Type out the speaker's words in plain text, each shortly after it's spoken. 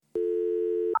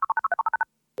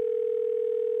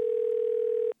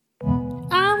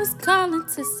calling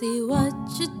to see what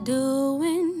you're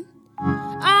doing.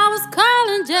 I was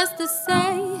calling just to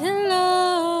say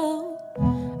hello.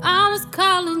 I was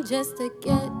calling just to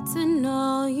get to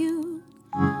know you.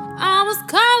 I was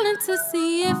calling to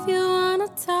see if you wanna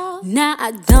talk. Now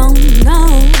I don't know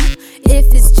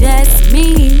if it's just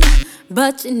me,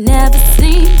 but you never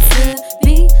seem to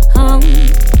be home.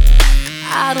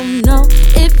 I don't know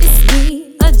if it's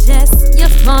me or just your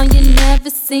phone. You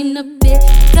never seem to pick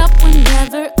up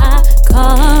whenever I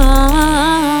call.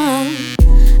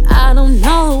 I don't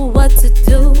know what to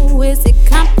do. Is it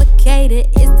complicated?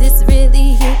 Is this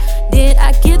really you? Did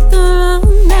I get the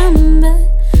wrong number?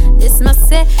 This my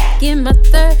second, my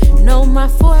third, no, my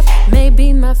fourth,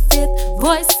 maybe my fifth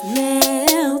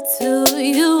voicemail to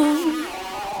you.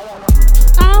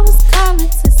 I was calling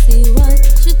to see what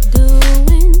you're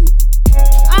doing.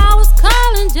 I was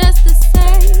calling just to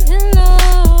say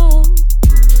hello.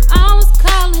 I was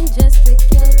calling just to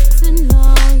get to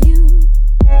know you.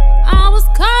 I was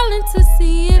calling to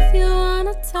see if you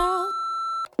wanna talk.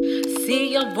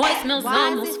 See, your voicemail's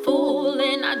almost full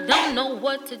and I don't know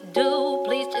what to do.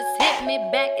 Please just hit me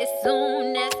back as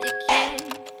soon as you can.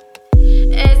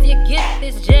 As you get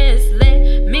this, just let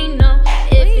me know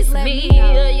if it's me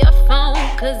or your